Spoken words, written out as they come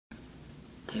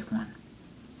Take one.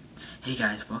 Hey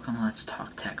guys, welcome to Let's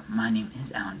Talk Tech. My name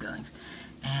is Alan Billings,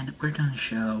 and I'm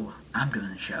doing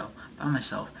the show by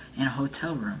myself in a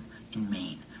hotel room in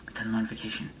Maine because I'm on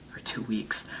vacation for 2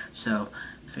 weeks. So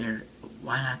I figured,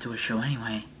 why not do a show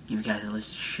anyway? Give you guys at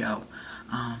least a show.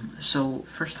 So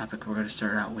first topic we're going to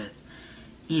start out with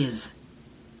is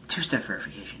two-step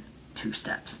verification. 2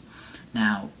 steps.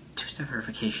 Now, two-step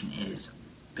verification is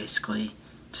basically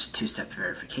just two-step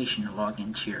verification to log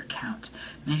into your account.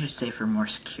 Makes it safer, more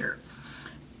secure.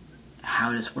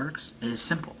 How this works is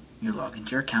simple. You log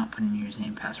into your account, put in your username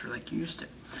and password like you used to.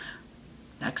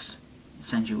 Next, it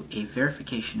sends you a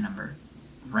verification number,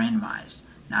 randomized.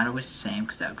 Not always the same,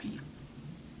 because that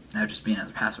would just be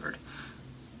another password.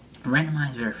 A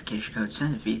randomized verification code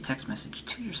sends it via text message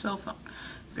to your cell phone.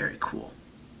 Very cool.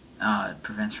 It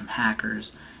prevents from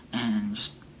hackers and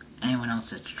just anyone else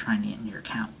that's trying to get into your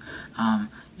account.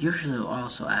 Usually it will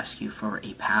also ask you for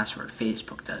a password.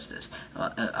 Facebook does this.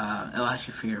 It'll ask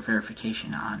you for your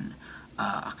verification on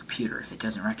a computer if it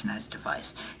doesn't recognize the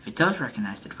device. If it does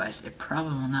recognize the device, it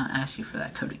probably will not ask you for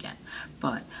that code again.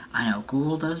 But I know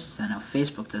Google does this, I know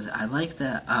Facebook does it. I like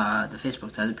that the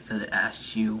Facebook does it because it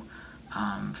asks you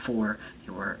for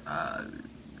your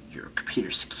computer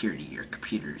security,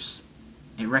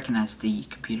 it recognizes the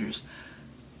computer's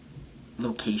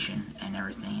location and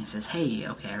everything. It says, hey,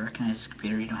 okay, I recognize this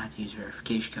computer, you don't have to use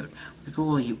verification code. With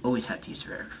Google, you always have to use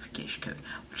verification code,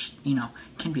 which,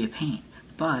 can be a pain,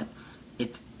 but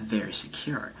it's very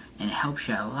secure, and it helps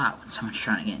you out a lot when someone's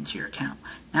trying to get into your account.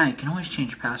 Now, you can always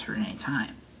change your password at any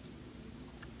time.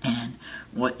 And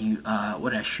what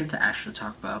I should actually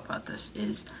talk about this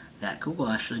is that Google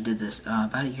actually did this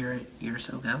about a year or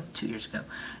so ago, 2 years ago,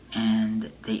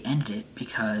 and they ended it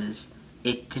because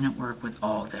it didn't work with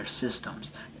all of their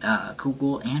systems.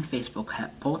 Google and Facebook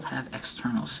both have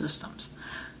external systems.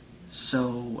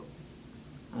 So,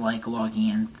 like logging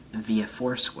in via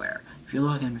Foursquare. If you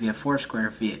log in via Foursquare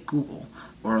via Google,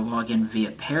 or log in via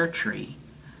Peartree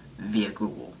via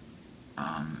Google,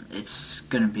 it's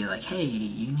going to be like, hey,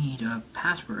 you need a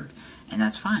password, and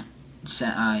that's fine.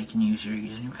 You can use your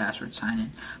username and password, sign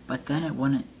in, but then it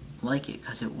wouldn't like it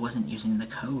because it wasn't using the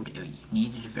code. You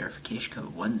needed a verification code.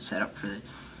 It wasn't set up for the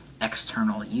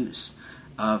external use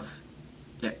of.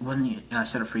 It wasn't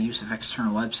set up for use of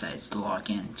external websites to log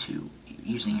in to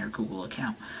using your Google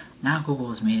account. Now Google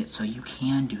has made it so you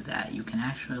can do that. You can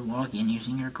actually log in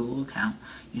using your Google account,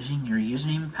 using your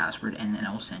username and password, and then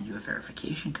it will send you a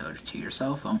verification code to your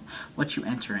cell phone, what you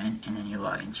enter in, and then you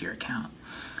log into your account.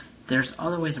 There's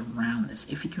other ways around this.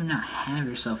 If you do not have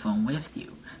your cell phone with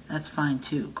you, that's fine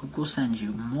too. Google sends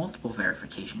you multiple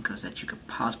verification codes that you could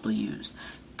possibly use.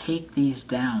 Take these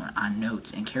down on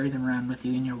notes and carry them around with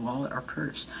you in your wallet or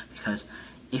purse, because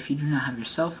if you do not have your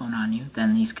cell phone on you,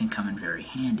 then these can come in very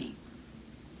handy.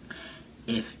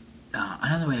 If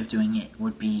another way of doing it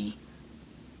would be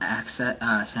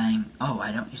saying, oh,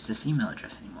 I don't use this email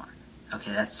address anymore.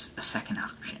 Okay, that's a second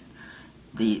option.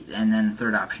 And then the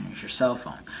third option is your cell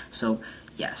phone. So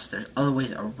yes, there's other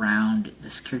ways around the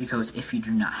security codes if you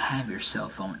do not have your cell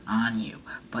phone on you.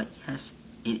 But yes,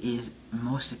 it is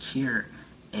most secure.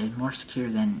 It is more secure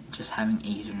than just having a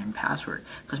username and password,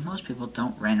 because most people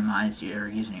don't randomize your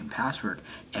username and password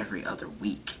every other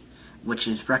week, which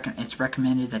is it's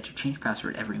recommended that you change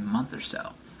password every month or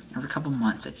so. Every couple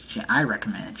months, I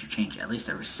recommend that you change at least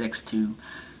every 6 to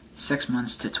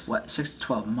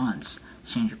 12 months.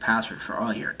 Change your password for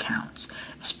all your accounts.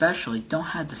 Especially, don't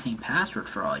have the same password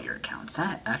for all your accounts.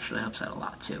 That actually helps out a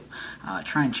lot too.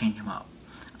 Try and change them up.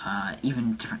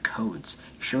 Even different codes.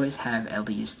 You should always have at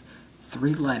least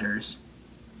 3 letters,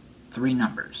 3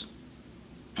 numbers.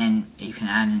 And you can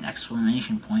add an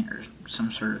exclamation point or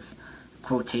some sort of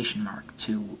quotation mark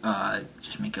to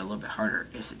just make it a little bit harder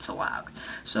if it's allowed.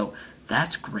 So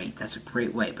that's great. That's a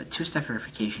great way. But two-step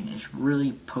verification is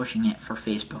really pushing it for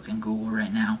Facebook and Google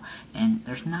right now. And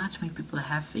there's not too many people that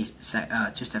have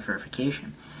two-step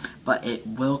verification. But it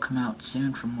will come out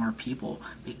soon for more people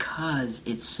because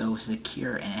it's so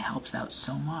secure and it helps out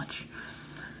so much.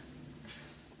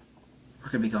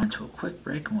 We're going to be going to a quick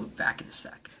break and we'll be back in a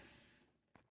sec.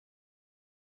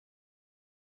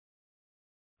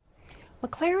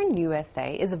 McLaren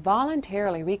USA is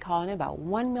voluntarily recalling about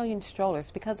 1 million strollers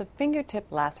because of fingertip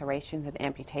lacerations and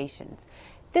amputations.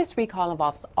 This recall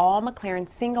involves all McLaren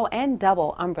single and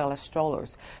double umbrella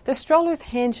strollers. The stroller's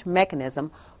hinge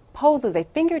mechanism poses a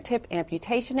fingertip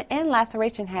amputation and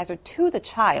laceration hazard to the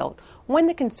child when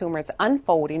the consumer is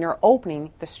unfolding or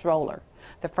opening the stroller.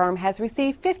 The firm has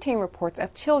received 15 reports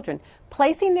of children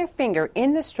placing their finger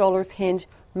in the stroller's hinge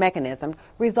mechanism,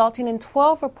 resulting in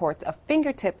 12 reports of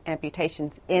fingertip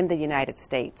amputations in the United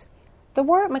States. The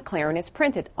word McLaren is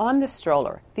printed on the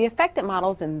stroller. The affected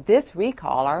models in this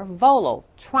recall are Volo,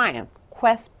 Triumph,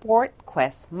 Quest Sport,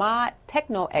 Quest Mod,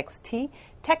 Techno XT,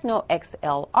 Techno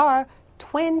XLR,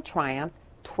 Twin Triumph,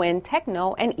 Twin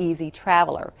Techno, and Easy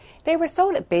Traveler. They were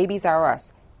sold at Babies R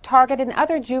Us, Target, and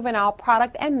other juvenile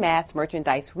product and mass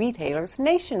merchandise retailers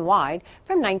nationwide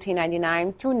from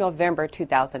 1999 through November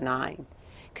 2009.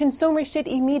 Consumers should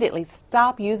immediately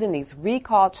stop using these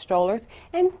recalled strollers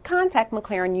and contact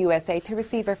McLaren USA to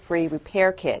receive a free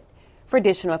repair kit. For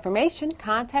additional information,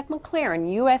 contact McLaren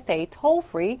USA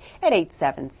toll-free at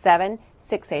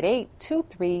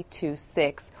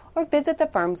 877-688-2326 or visit the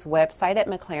firm's website at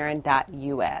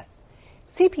mclaren.us.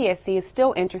 CPSC is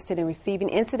still interested in receiving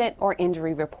incident or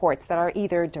injury reports that are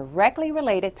either directly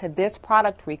related to this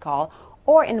product recall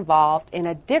or involved in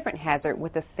a different hazard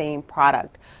with the same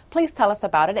product. Please tell us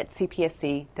about it at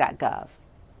cpsc.gov.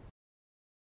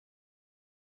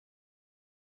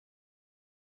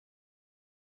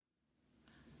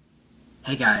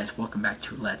 Hey guys, welcome back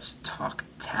to Let's Talk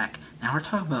Tech. Now we're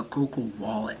talking about Google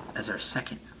Wallet as our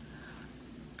second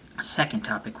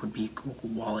topic would be Google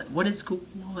Wallet. What is Google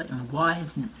Wallet and why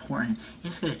is it important?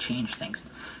 It's going to change things.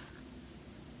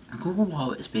 Google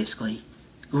Wallet is basically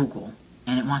Google,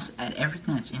 and it wants to add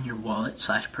everything that's in your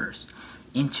wallet/purse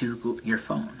into your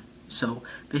phone. So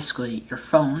basically, your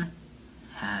phone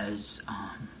has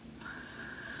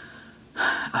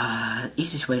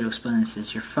easiest way to explain this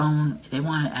is your phone. They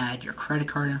want to add your credit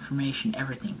card information,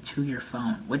 everything to your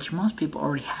phone, which most people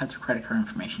already have their credit card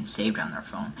information saved on their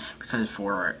phone because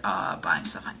for buying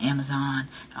stuff on Amazon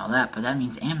and all that. But that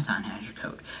means Amazon has your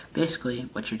code. Basically,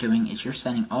 what you're doing is you're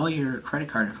sending all your credit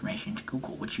card information to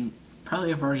Google, which you probably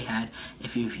have already had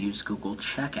if you've used Google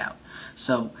Checkout.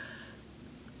 So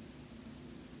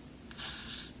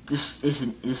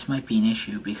this might be an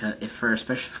issue because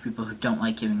especially for people who don't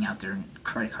like giving out their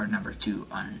credit card number to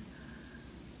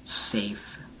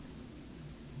unsafe.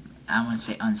 I wouldn't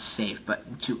say unsafe,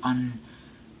 but to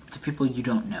people you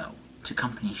don't know, to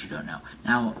companies you don't know.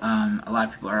 Now, a lot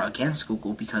of people are against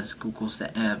Google because Google's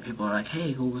people are like,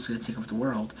 hey, Google's going to take over the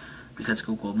world because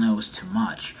Google knows too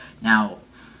much. Now,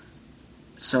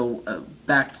 so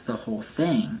back to the whole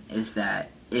thing is that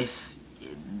they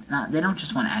don't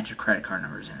just want to add your credit card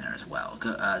numbers in there as well.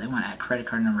 They want to add credit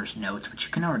card numbers, notes, which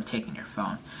you can already take in your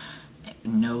phone.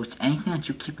 Notes, anything that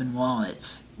you keep in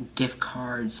wallets, gift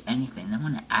cards, anything. They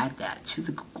want to add that to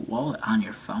the Google Wallet on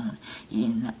your phone.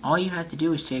 And all you have to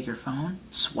do is take your phone,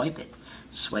 swipe it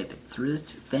through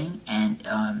this thing, and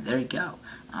there you go.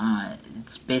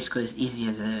 It's basically as easy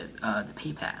as the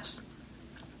PayPass.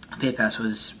 PayPass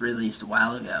was released a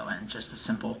while ago, and just a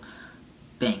simple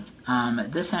Bing.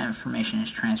 This information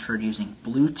is transferred using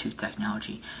Bluetooth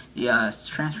technology. It's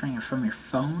transferring it from your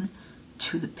phone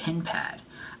to the PIN pad.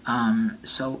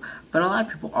 But a lot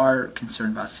of people are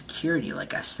concerned about security.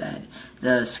 Like I said,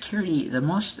 the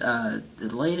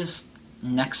latest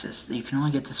Nexus. You can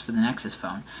only get this for the Nexus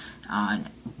phone,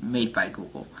 made by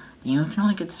Google. You can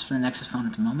only get this for the Nexus phone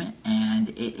at the moment, and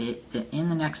in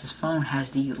the Nexus phone has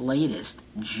the latest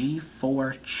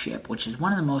G4 chip, which is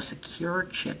one of the most secure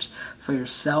chips for your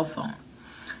cell phone.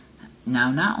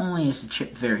 Now, not only is the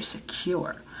chip very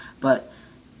secure, but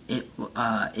the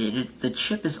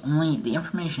chip's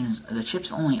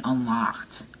only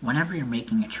unlocked whenever you're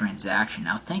making a transaction.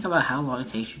 Now, think about how long it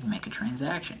takes you to make a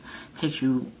transaction. It takes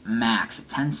you max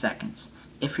 10 seconds.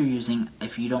 If you use your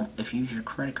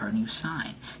credit card and you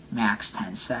sign, max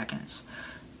 10 seconds.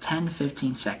 10 to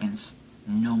 15 seconds,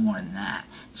 no more than that.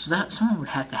 So that someone would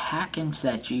have to hack into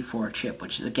that G4 chip,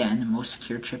 which is, again, the most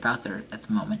secure chip out there at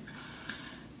the moment.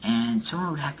 And someone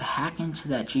would have to hack into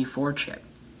that G4 chip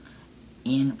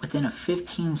within a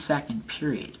 15-second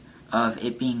period of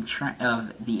it being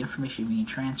of the information being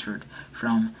transferred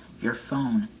from your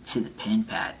phone to the PIN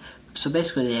pad. So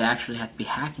basically, they'd actually have to be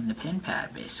hacking the PIN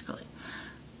pad, basically.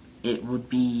 It would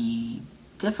be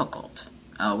difficult,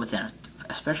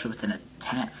 especially within a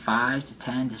 5 to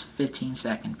 10 to 15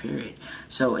 second period.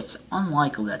 So it's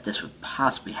unlikely that this would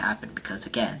possibly happen because,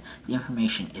 again, the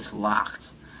information is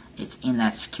locked. It's in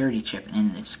that security chip,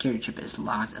 and the security chip is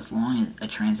locked as long as a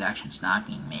transaction is not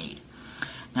being made.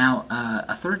 Now,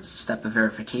 a third step of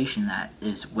verification that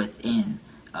is within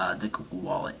the Google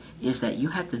Wallet is that you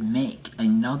have to make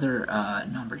another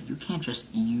number. You can't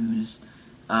just use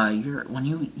when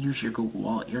you use your Google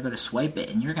Wallet, you're going to swipe it,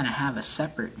 and you're going to have a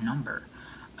separate number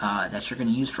that you're going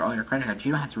to use for all your credit cards.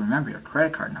 You don't have to remember your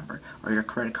credit card number or your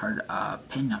credit card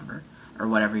PIN number or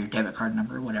whatever, your debit card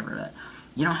number or whatever.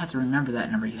 You don't have to remember that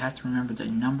number. You have to remember the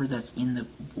number that's in the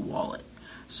Google Wallet.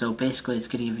 So basically, it's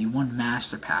going to give you one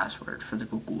master password for the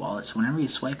Google Wallet. So whenever you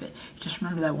swipe it, you just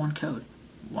remember that one code.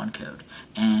 one code,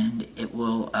 and it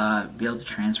will be able to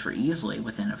transfer easily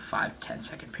within a 5-10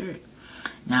 second period.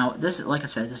 Now, this, like I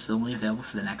said, this is only available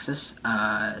for the Nexus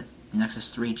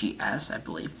 3GS, I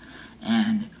believe,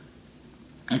 and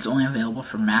it's only available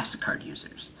for MasterCard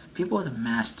users. People with a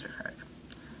MasterCard.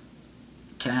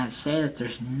 Can I say that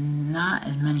there's not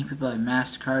as many people that have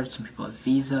MasterCard, some people have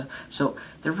Visa, so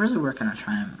they're really working on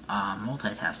trying to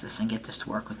multitask this and get this to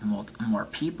work with more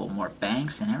people, more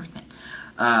banks, and everything.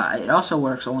 It also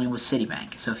works only with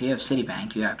Citibank. So if you have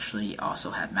Citibank, you actually also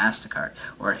have MasterCard.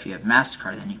 Or if you have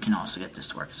MasterCard, then you can also get this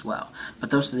to work as well. But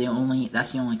that's the only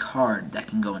card that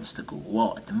can go into the Google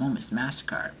Wallet at the moment is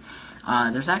MasterCard.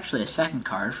 There's actually a second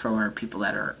card for people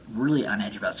that are really on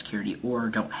edge about security or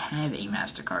don't have a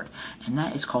MasterCard, and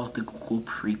that is called the Google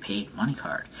Prepaid Money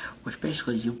Card, which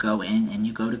basically you go in and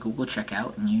you go to Google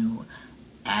Checkout and you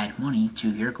add money to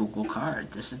your Google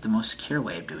card. This is the most secure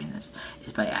way of doing this,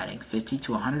 is by adding $50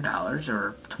 to $100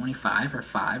 or $25 or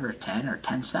 $5 or $10 or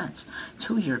 10 cents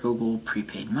to your Google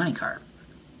Prepaid Money Card.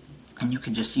 And you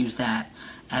can just use that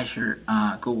as your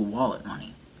Google Wallet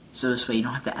money. So this way you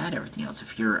don't have to add everything else.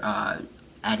 If you're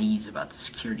at ease about the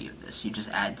security of this, you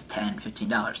just add the $10,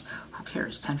 $15. Who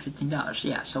cares? $10, $15.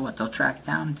 Yeah, so what? They'll track it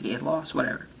down, get lost,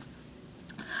 whatever.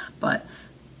 But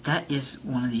that is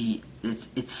one of the,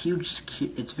 it's huge.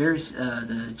 It's very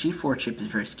the G4 chip is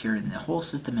very secure, and the whole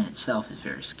system in itself is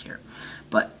very secure.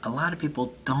 But a lot of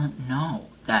people don't know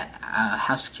that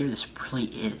how secure this really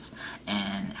is,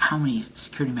 and how many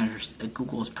security measures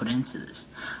Google has put into this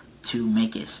to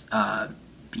make it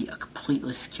be a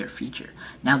completely secure feature.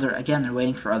 Now they're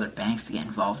waiting for other banks to get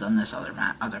involved on this,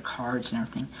 other cards and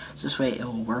everything. So this way it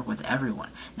will work with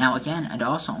everyone. Now again, it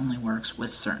also only works with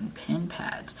certain pin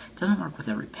pads. It doesn't work with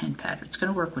every pin pad. It's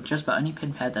going to work with just about any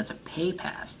pin pad that's a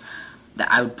PayPass. That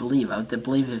I would believe. I would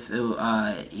believe if you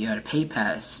had a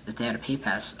PayPass, if they had a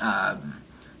PayPass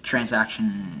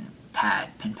transaction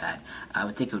pin pad, I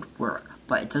would think it would work.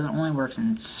 But it doesn't only work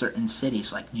in certain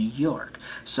cities like New York,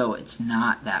 so it's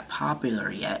not that popular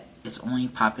yet. It's only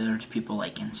popular to people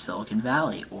like in Silicon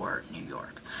Valley or New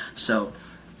York. So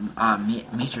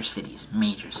major cities.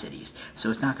 So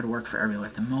it's not going to work for everyone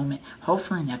at the moment.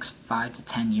 Hopefully in the next 5 to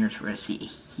 10 years we're going to see a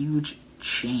huge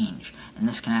change, and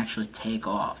this can actually take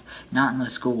off. Not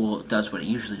unless Google does what it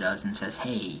usually does and says,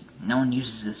 hey, no one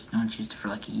uses this, no one's used it for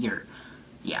like a year.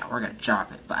 Yeah, we're going to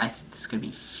drop it, but I think this is going to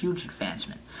be a huge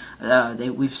advancement.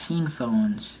 We've seen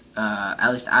phones,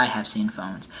 at least I have seen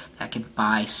phones, that can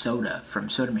buy soda from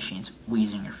soda machines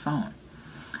using your phone.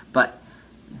 But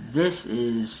this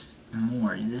is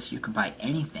more. This, you can buy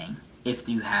anything if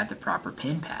you have the proper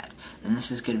pin pad. And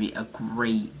this is going to be a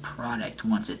great product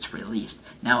once it's released.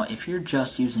 Now, if you're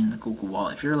just using the Google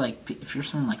Wallet, if you're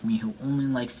someone like me who only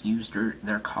likes to use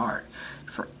their card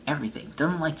for everything,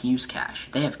 doesn't like to use cash.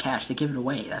 They have cash, they give it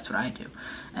away. That's what I do.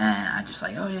 And I just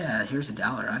like, oh yeah, here's $1.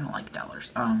 I don't like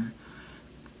dollars.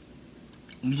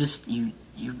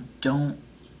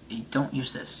 You don't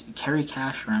use this. You carry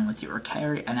cash around with you, or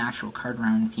carry an actual card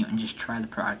around with you, and just try the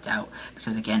product out.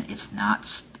 Because again, it's not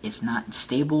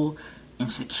stable in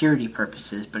security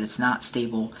purposes, but it's not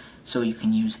stable so you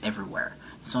can use everywhere.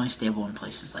 It's only stable in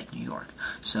places like New York.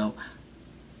 So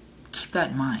keep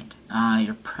that in mind.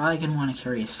 You're probably going to want to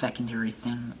carry a secondary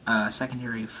form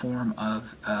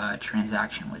of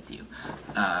transaction with you,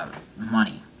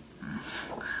 money.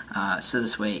 So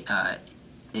this way,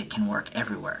 it can work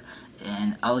everywhere.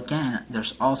 And again,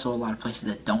 there's also a lot of places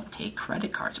that don't take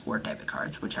credit cards or debit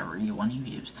cards, whichever one you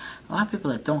use. A lot of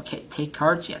people that don't take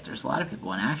cards yet. There's a lot of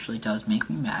people, and it actually does make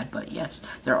me mad, but yes,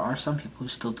 there are some people who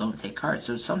still don't take cards.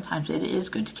 So sometimes it is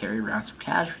good to carry around some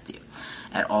cash with you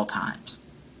at all times.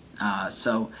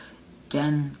 So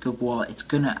again, Google Wallet,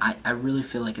 I really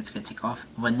feel like it's gonna take off.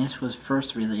 When this was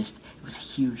first released, it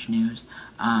was huge news,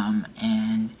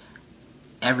 and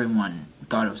everyone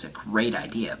thought it was a great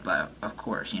idea, but of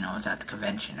course, it's at the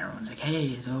convention. Everyone's like,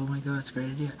 hey, oh my god, it's a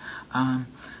great idea.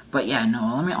 But yeah,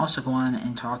 no, let me also go on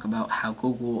and talk about how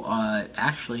Google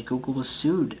was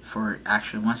sued for,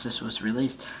 once this was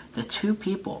released, the two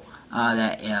people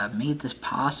that made this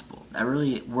possible, that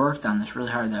really worked on this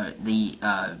really hard, the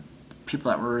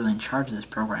people that were really in charge of this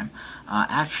program,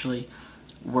 actually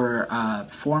were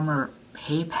former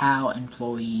PayPal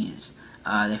employees.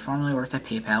 They formerly worked at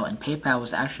PayPal, and PayPal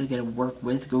was actually going to work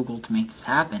with Google to make this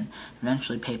happen.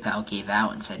 Eventually, PayPal gave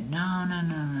out and said, no,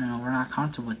 we're not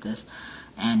comfortable with this.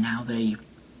 And now the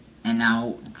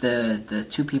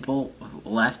two people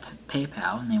left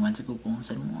PayPal, and they went to Google and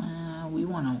said, well, we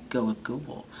want to go with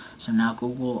Google. So now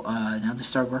now they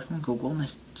started working with Google, and they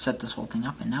set this whole thing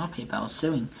up, and now PayPal is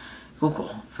suing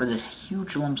Google for this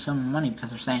huge lump sum of money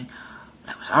because they're saying,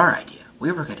 that was our idea.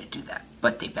 We were going to do that,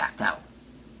 but they backed out.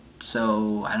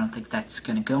 So I don't think that's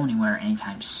going to go anywhere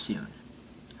anytime soon.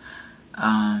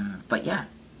 But yeah,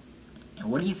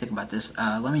 what do you think about this?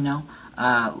 Let me know.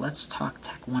 Let's talk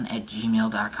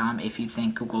tech1@gmail.com if you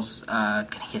think Google's going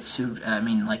to get sued. I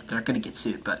mean, like, they're going to get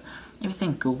sued, but if you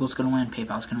think Google's going to win,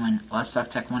 PayPal's going to win, let's talk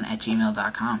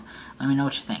tech1@gmail.com. Let me know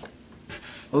what you think.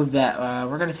 We'll be back.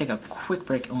 We're going to take a quick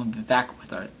break, and we'll be back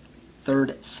with our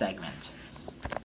third segment.